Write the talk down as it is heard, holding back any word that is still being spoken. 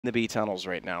the B tunnels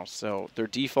right now. So their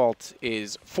default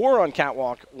is 4 on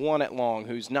catwalk, 1 at long,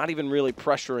 who's not even really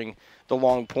pressuring the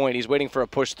long point. He's waiting for a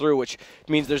push through, which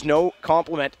means there's no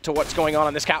complement to what's going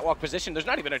on this catwalk position. There's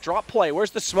not even a drop play.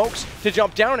 Where's the smokes to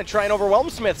jump down and try and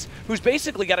overwhelm Smiths, who's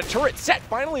basically got a turret set?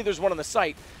 Finally, there's one on the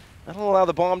site. That'll allow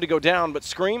the bomb to go down, but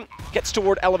Scream gets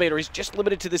toward elevator. He's just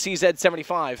limited to the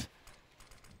CZ-75.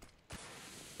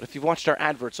 But if you've watched our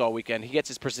adverts all weekend, he gets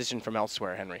his precision from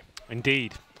elsewhere, Henry.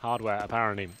 Indeed. Hardware,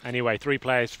 apparently. Anyway, 3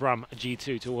 players from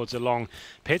G2 towards the long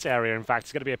pit area. In fact,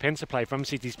 it's going to be a pincer play from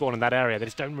CT Spawn in that area. They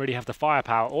just don't really have the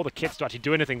firepower or the kits to actually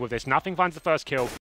do anything with this. Nothing finds the first kill.